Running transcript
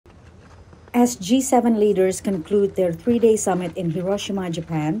As G7 leaders conclude their three-day summit in Hiroshima,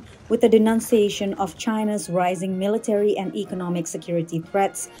 Japan, with a denunciation of China's rising military and economic security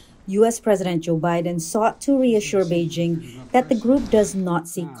threats, U.S. President Joe Biden sought to reassure Beijing that the group does not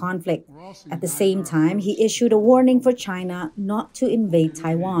seek conflict. At the same time, he issued a warning for China not to invade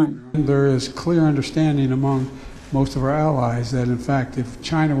Taiwan. There is clear understanding among most of our allies that, in fact, if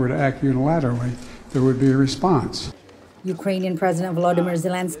China were to act unilaterally, there would be a response. Ukrainian President Volodymyr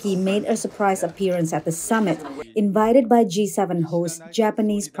Zelensky made a surprise appearance at the summit, invited by G7 host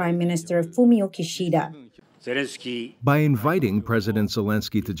Japanese Prime Minister Fumio Kishida. By inviting President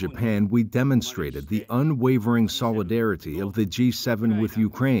Zelensky to Japan, we demonstrated the unwavering solidarity of the G7 with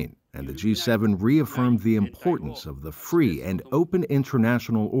Ukraine, and the G7 reaffirmed the importance of the free and open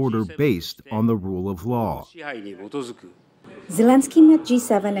international order based on the rule of law. Zelensky met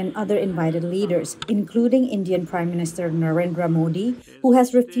G7 and other invited leaders, including Indian Prime Minister Narendra Modi, who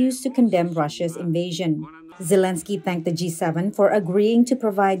has refused to condemn Russia's invasion. Zelensky thanked the G7 for agreeing to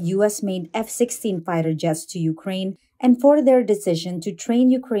provide U.S.-made F-16 fighter jets to Ukraine and for their decision to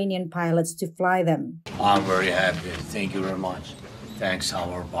train Ukrainian pilots to fly them. I'm very happy. Thank you very much. Thanks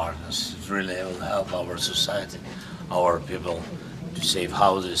our partners. It really will help our society, our people, to save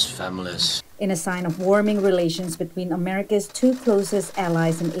houses, families. In a sign of warming relations between America's two closest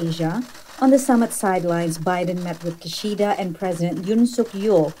allies in Asia, on the summit sidelines, Biden met with Kishida and President Yoon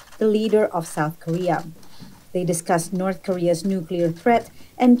Suk-yeol, the leader of South Korea. They discussed North Korea's nuclear threat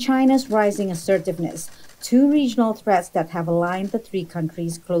and China's rising assertiveness, two regional threats that have aligned the three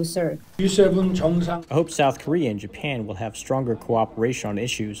countries closer. I hope South Korea and Japan will have stronger cooperation on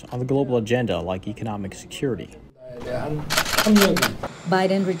issues on the global agenda like economic security.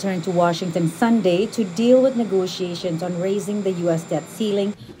 Biden returned to Washington Sunday to deal with negotiations on raising the U.S. debt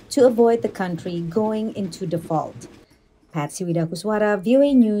ceiling to avoid the country going into default. Patsy, Widakuswara,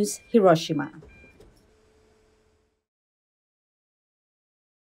 VOA News, Hiroshima.